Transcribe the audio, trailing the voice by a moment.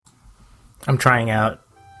I'm trying out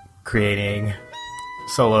creating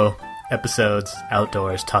solo episodes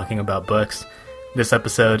outdoors talking about books. This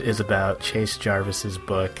episode is about Chase Jarvis's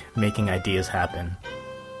book, Making Ideas Happen.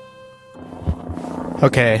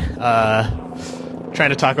 Okay, trying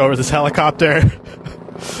to talk over this helicopter.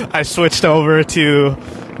 I switched over to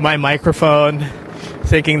my microphone,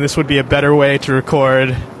 thinking this would be a better way to record,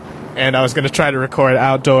 and I was going to try to record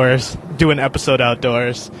outdoors, do an episode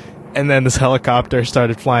outdoors, and then this helicopter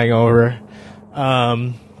started flying over.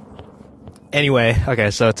 Anyway,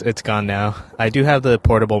 okay, so it's gone now. I do have the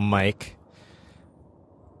portable mic.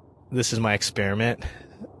 This is my experiment.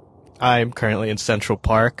 I'm currently in Central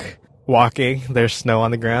Park, walking. There's snow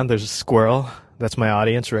on the ground. There's a squirrel. That's my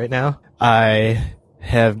audience right now. I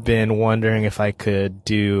have been wondering if I could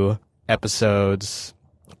do episodes,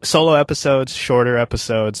 solo episodes, shorter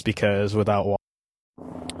episodes, because without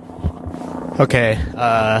Okay,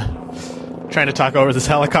 trying to talk over this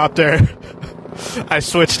helicopter. I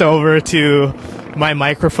switched over to my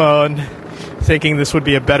microphone, thinking this would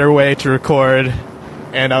be a better way to record,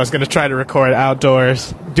 and I was going to try to record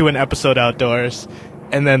outdoors, do an episode outdoors,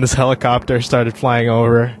 and then this helicopter started flying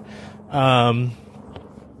over.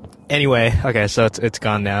 Anyway, okay, so it's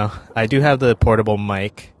gone now. I do have the portable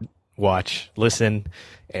mic. Watch, listen,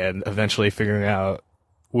 and eventually figuring out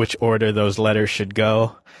which order those letters should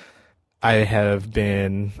go. I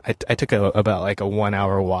took about a 1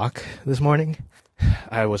 hour walk this morning.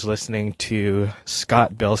 I was listening to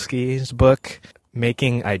Scott Belsky's book,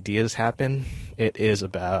 Making Ideas Happen. It is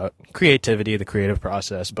about creativity, the creative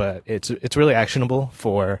process, but it's really actionable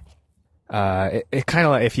for, it kind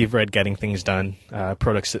of like if you've read Getting Things Done, so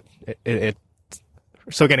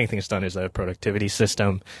Getting Things Done is a productivity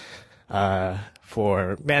system,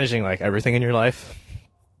 for managing everything in your life.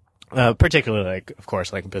 Particularly of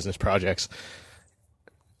course, business projects.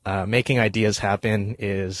 Making Ideas Happen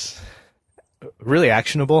is really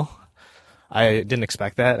actionable. I didn't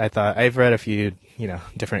expect that. I've read a few,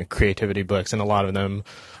 different creativity books, and a lot of them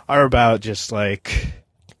are about just what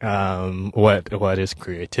is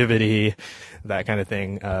creativity, that kind of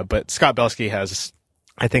thing. But Scott Belsky has,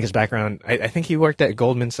 I think his background, I think he worked at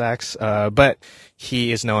Goldman Sachs, but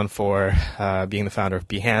he is known for being the founder of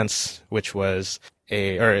Behance, which is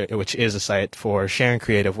a site for sharing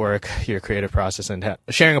creative work, your creative process, and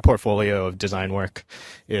sharing a portfolio of design work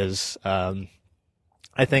is,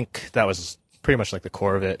 I think that was pretty much the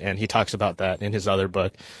core of it. And he talks about that in his other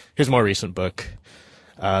book, his more recent book,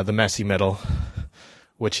 The Messy Middle,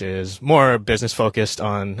 which is more business focused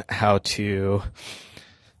on how to,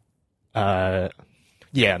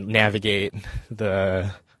 navigate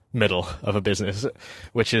the middle of a business,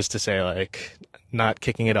 which is to say not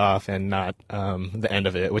kicking it off and not the end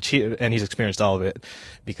of it, he's experienced all of it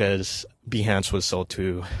because Behance was sold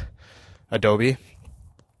to Adobe.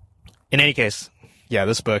 In any case, yeah,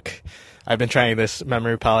 this book, I've been trying this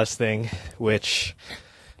Memory Palace thing, which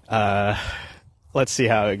let's see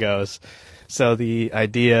how it goes. So the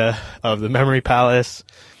idea of the Memory Palace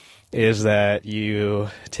is that you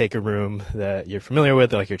take a room that you're familiar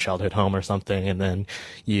with, like your childhood home or something, and then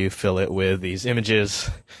you fill it with these images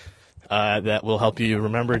that will help you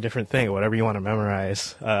remember a different thing, whatever you want to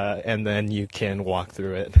memorize, and then you can walk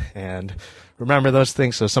through it and remember those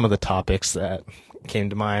things. So some of the topics that came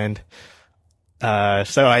to mind.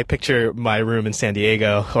 So I picture my room in San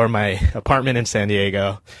Diego, or my apartment in San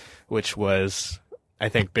Diego, which was, I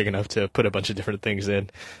think, big enough to put a bunch of different things in.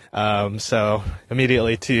 So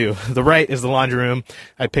immediately to the right is the laundry room.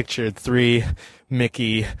 I pictured 3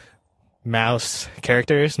 Mickey Mouse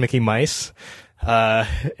characters, Mickey Mice.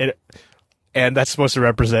 And that's supposed to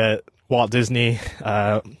represent Walt Disney.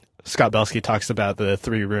 Scott Belsky talks about the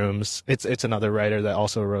 3 rooms. It's another writer that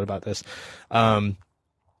also wrote about this.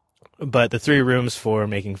 But the 3 rooms for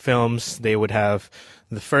making films, they would have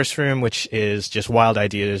the first room, which is just wild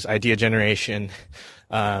ideas, idea generation.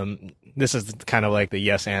 This is kind of like the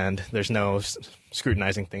yes and. There's no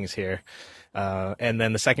scrutinizing things here. And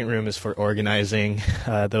then the second room is for organizing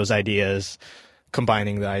those ideas,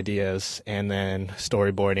 combining the ideas, and then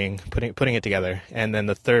storyboarding, putting it together. And then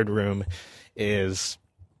the third room is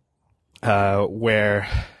where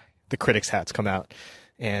the critics' hats come out,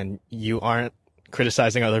 and you aren't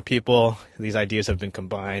criticizing other people. These ideas have been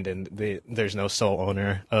combined, and there's no sole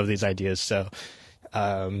owner of these ideas. So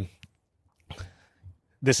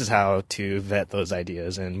this is how to vet those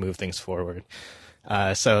ideas and move things forward.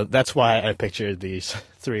 So that's why I pictured these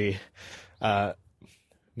 3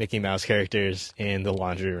 Mickey Mouse characters in the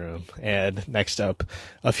laundry room, and next up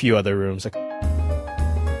a few other rooms.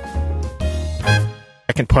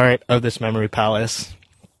 Second part of this Memory Palace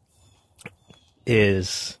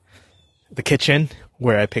is the kitchen,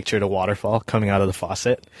 where I pictured a waterfall coming out of the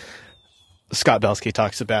faucet. Scott Belsky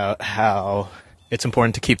talks about how it's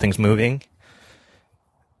important to keep things moving.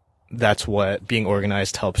 That's what being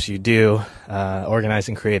organized helps you do,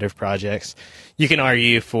 organizing creative projects. You can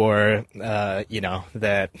argue for,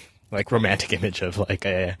 that like romantic image of like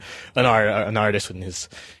an artist in his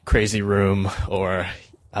crazy room, or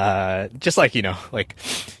just like,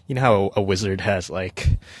 how a wizard has like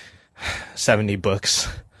 70 books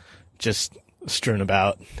just strewn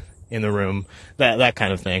about in the room, that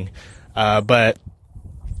kind of thing. But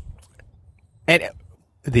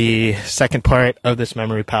the second part of this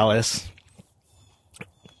memory palace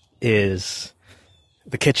is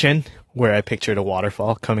the kitchen, where I pictured a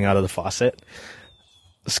waterfall coming out of the faucet.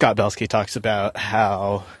 Scott Belsky talks about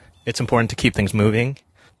how it's important to keep things moving.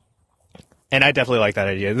 And I definitely like that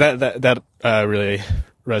idea. That really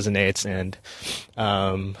resonates, and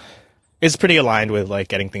is pretty aligned with like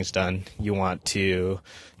getting things done. You want to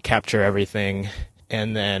capture everything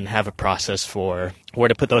and then have a process for where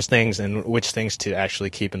to put those things and which things to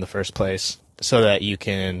actually keep in the first place, so that you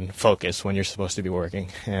can focus when you're supposed to be working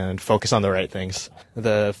and focus on the right things.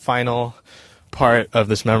 The final part of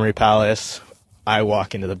this memory palace, I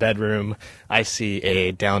walk into the bedroom. I see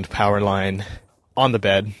a downed power line on the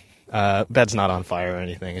bed. Bed's not on fire or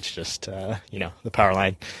anything. It's just, the power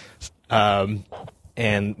line.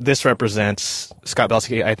 And this represents, Scott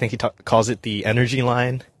Belsky, I think he calls it the energy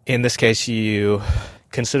line. In this case, you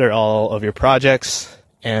consider all of your projects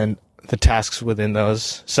and the tasks within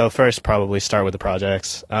those. So first, probably start with the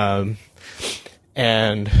projects.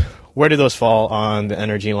 And where do those fall on the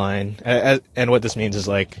energy line? And what this means is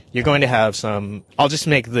like, you're going to have some, I'll just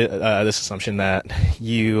make this assumption that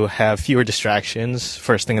you have fewer distractions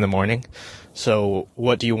first thing in the morning. So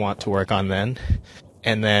what do you want to work on then?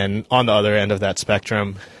 And then on the other end of that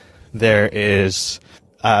spectrum, there is,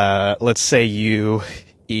 let's say you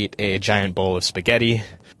eat a giant bowl of spaghetti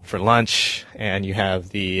for lunch and you have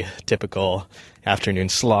the typical afternoon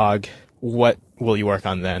slog. What will you work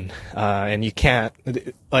on then? And you can't,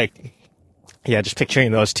 just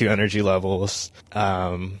picturing those two energy levels,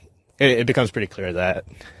 it becomes pretty clear that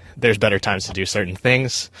there's better times to do certain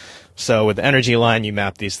things. So with the energy line, you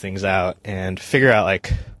map these things out and figure out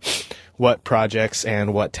like what projects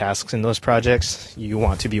and what tasks in those projects you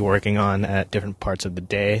want to be working on at different parts of the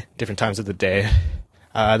day, different times of the day.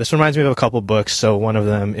 This reminds me of a couple books. So one of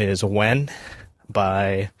them is When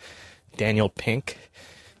by Daniel Pink.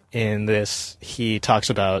 In this, he talks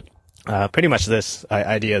about pretty much this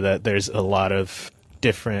idea that there's a lot of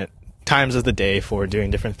different times of the day for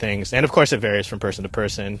doing different things. And of course, it varies from person to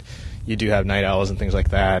person. You do have night owls and things like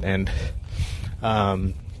that. And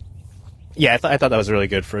I thought that was really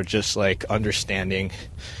good for just like understanding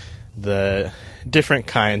the different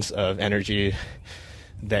kinds of energy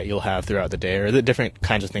that you'll have throughout the day, or the different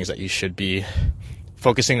kinds of things that you should be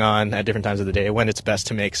focusing on at different times of the day, when it's best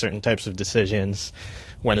to make certain types of decisions,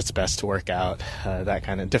 when it's best to work out, that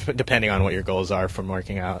kind of, depending on what your goals are from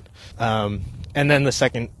working out. And then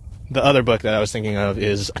the other book that I was thinking of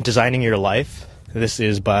is Designing Your Life. This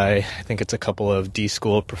is by, I think it's a couple of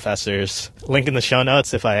D-School professors. Link in the show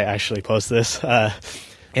notes if I actually post this.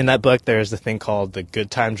 In that book, there's the thing called the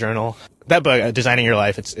Good Time Journal. That book, Designing Your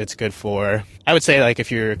Life, it's good for, I would say, like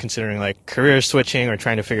if you're considering like career switching or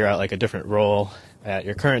trying to figure out like a different role at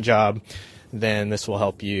your current job, then this will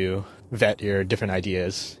help you vet your different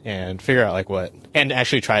ideas and figure out like what, and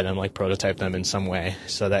actually try them, like prototype them in some way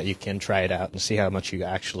so that you can try it out and see how much you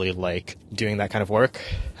actually like doing that kind of work.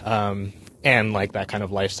 And like that kind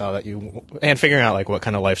of lifestyle and figuring out like what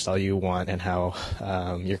kind of lifestyle you want and how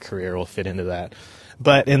your career will fit into that.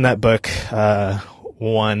 But in that book,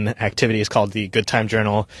 one activity is called the Good Time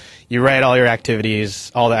Journal. You write all your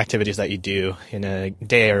activities, all the activities that you do in a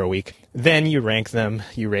day or a week. Then you rank them,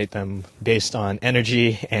 you rate them based on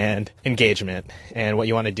energy and engagement. And what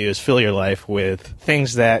you want to do is fill your life with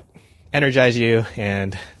things that energize you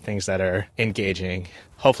and things that are engaging.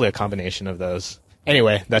 Hopefully a combination of those.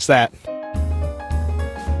 Anyway, that's that.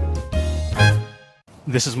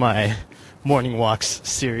 This is my morning walks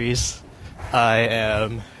series. I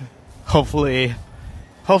am hopefully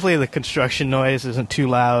the construction noise isn't too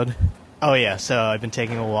loud. Oh yeah, so I've been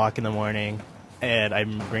taking a walk in the morning and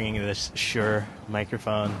I'm bringing this Shure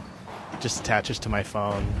microphone. It just attaches to my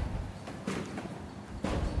phone.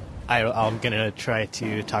 I'm going to try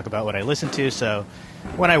to talk about what I listen to. So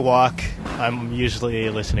when I walk, I'm usually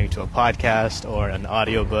listening to a podcast or an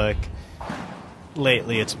audiobook.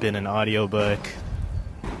 Lately, it's been an audiobook.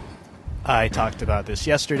 I talked about this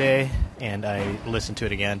yesterday, and I listened to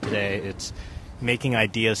it again today. It's Making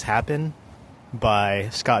Ideas Happen by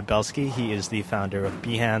Scott Belsky. He is the founder of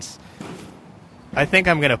Behance. I think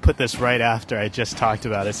I'm going to put this right after I just talked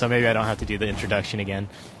about it, so maybe I don't have to do the introduction again.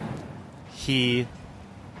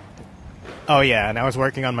 Oh yeah, and I was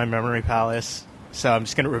working on my memory palace, so I'm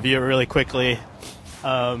just going to review it really quickly.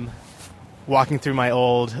 Walking through my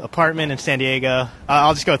old apartment in San Diego.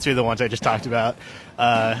 I'll just go through the ones I just talked about.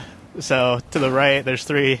 So to the right, there's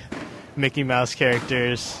 3 Mickey Mouse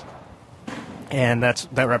characters, and that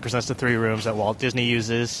represents the 3 rooms that Walt Disney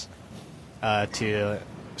uses to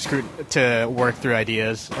work through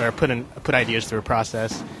ideas, or put ideas through a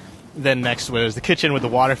process. Then next was the kitchen with the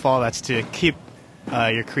waterfall. That's to keep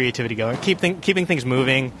your creativity going, keeping things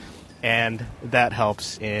moving, and that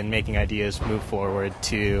helps in making ideas move forward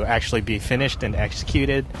to actually be finished and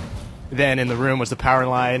executed. Then in the room was the power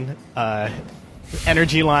line,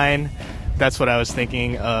 energy line. That's what I was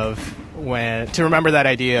thinking of to remember that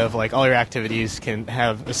idea of like all your activities can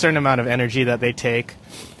have a certain amount of energy that they take.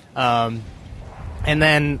 And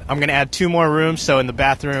then I'm going to add 2 more rooms. So in the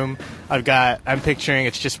bathroom, I'm picturing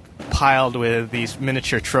it's just piled with these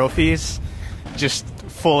miniature trophies, just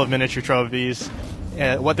full of miniature trophies.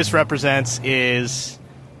 What this represents is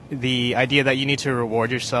the idea that you need to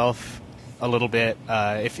reward yourself a little bit.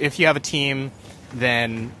 If you have a team,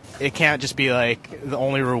 then it can't just be like the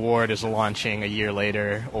only reward is launching a year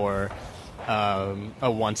later or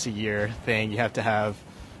a once-a-year thing. You have to have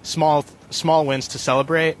small wins to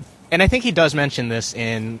celebrate. And I think he does mention this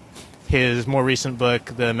in his more recent book,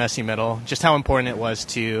 The Messy Middle, just how important it was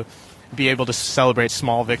to be able to celebrate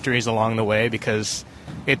small victories along the way, because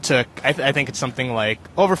it took, I think it's something like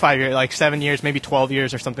over 5 years, like 7 years, maybe 12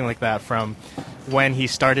 years or something like that, from when he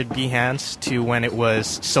started Behance to when it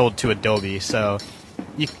was sold to Adobe. So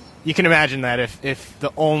you can imagine that if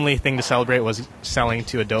the only thing to celebrate was selling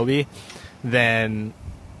to Adobe, then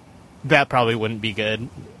that probably wouldn't be good.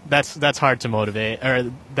 That's hard to motivate,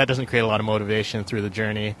 or that doesn't create a lot of motivation through the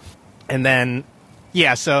journey. And then,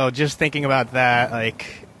 yeah, so just thinking about that,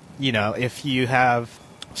 like, you know, if you have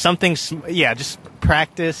something, just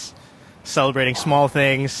practice celebrating small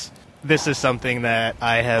things. This is something that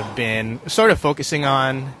I have been sort of focusing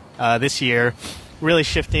on this year, really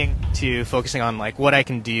shifting to focusing on like what I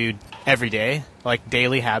can do every day, like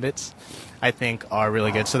daily habits, I think are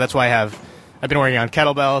really good. So that's why I've been working on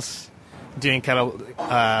kettlebells, doing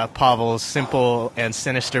Pavel's simple and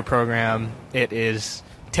sinister program. It is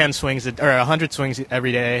 10 swings or 100 swings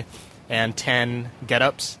every day and 10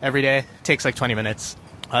 get-ups every day. It takes like 20 minutes.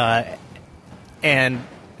 And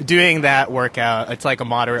doing that workout, it's like a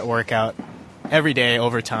moderate workout every day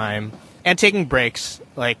over time, and taking breaks,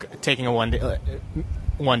 like taking a one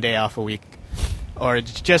day off a week, or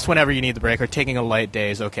just whenever you need the break, or taking a light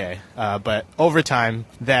day is okay. But over time,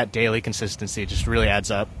 that daily consistency just really adds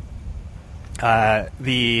up.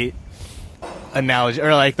 The analogy,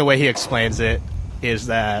 or like the way he explains it, is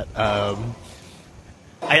that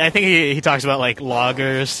I think he talks about like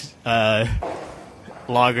loggers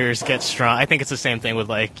get strong. I think it's the same thing with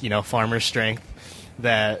like, you know, farmer's strength,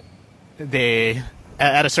 that they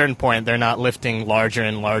at a certain point they're not lifting larger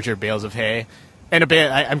and larger bales of hay. And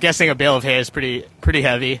I'm guessing a bale of hay is pretty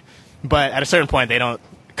heavy, but at a certain point they don't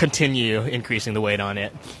continue increasing the weight on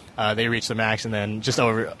it. They reach the max, and then just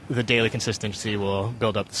over the daily consistency will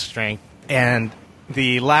build up the strength. And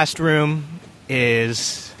the last room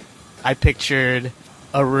is, I pictured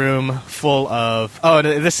a room full of,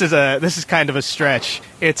 this is kind of a stretch.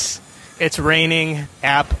 It's raining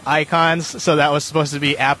app icons, so that was supposed to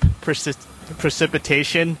be app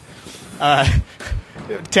precipitation.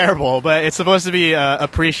 Terrible, but it's supposed to be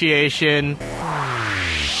appreciation.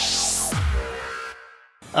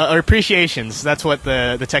 Or appreciations, that's what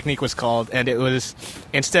the technique was called. And it was,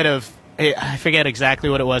 instead of, I forget exactly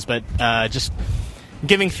what it was, but just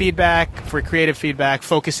giving feedback, for creative feedback,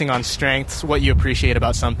 focusing on strengths, what you appreciate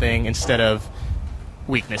about something, instead of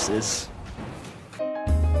weaknesses.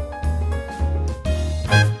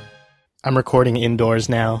 I'm recording indoors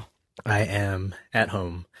now. I am at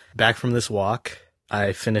home. Back from this walk,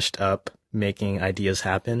 I finished up making ideas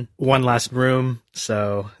happen. One last room,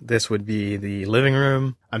 so this would be the living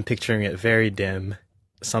room. I'm picturing it very dim.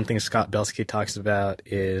 Something Scott Belsky talks about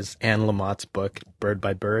is Anne Lamott's book, Bird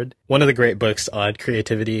by Bird. One of the great books on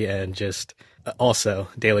creativity and just also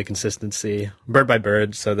daily consistency. Bird by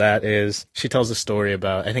Bird, so that is, she tells a story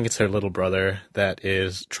about, I think it's her little brother that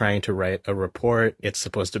is trying to write a report. It's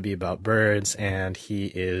supposed to be about birds, and he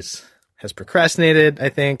has procrastinated, I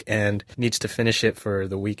think, and needs to finish it for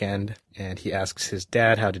the weekend. And he asks his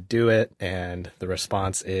dad how to do it, and the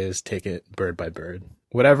response is, take it bird by bird.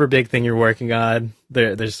 Whatever big thing you're working on,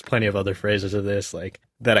 there's plenty of other phrases of this, like,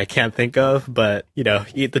 that I can't think of, but, you know,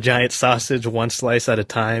 eat the giant sausage one slice at a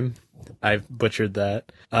time. I butchered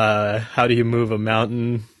that. How do you move a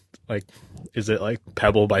mountain? Like, is it like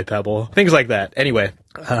pebble by pebble? Things like that. Anyway,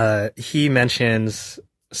 he mentions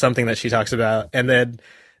something that she talks about, and then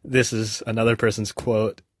this is another person's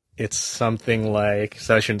quote. It's something like,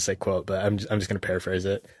 so I shouldn't say quote, but I'm just going to paraphrase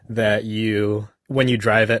it, that when you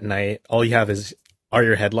drive at night, all you have are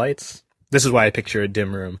your headlights. This is why I picture a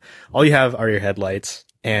dim room. All you have are your headlights,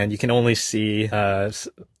 and you can only see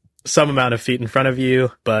some amount of feet in front of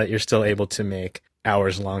you, but you're still able to make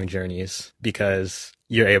hours-long journeys because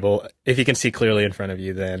you're able, if you can see clearly in front of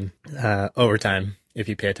you, then over time, if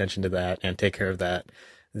you pay attention to that and take care of that,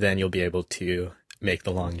 then you'll be able to make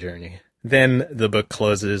the long journey. Then the book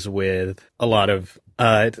closes with a lot of,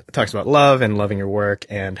 it talks about love and loving your work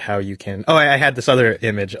and how you can, I had this other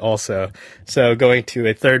image also. So going to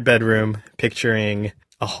a third bedroom, picturing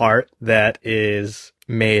a heart that is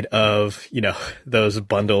made of, those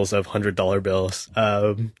bundles of $100 bills.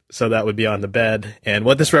 So that would be on the bed. And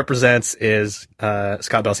what this represents is,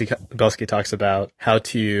 Scott Belsky talks about how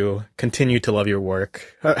to continue to love your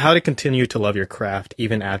work, how to continue to love your craft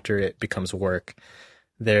even after it becomes work.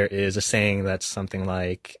 There is a saying that's something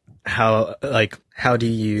like, how do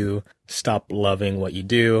you stop loving what you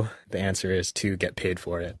do? The answer is to get paid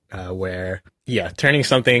for it. Turning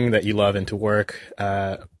something that you love into work,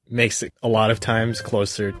 makes it a lot of times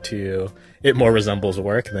closer to, it more resembles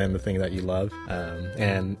work than the thing that you love.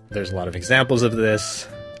 And there's a lot of examples of this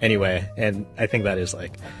anyway. And I think that is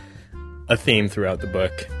like a theme throughout the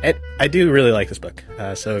book. I do really like this book.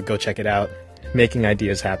 So go check it out. Making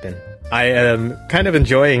Ideas Happen. I am kind of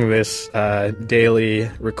enjoying this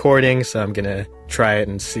daily recording, so I'm going to try it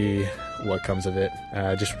and see what comes of it.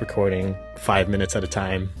 Just recording 5 minutes at a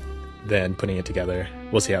time, then putting it together.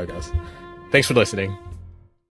 We'll see how it goes. Thanks for listening.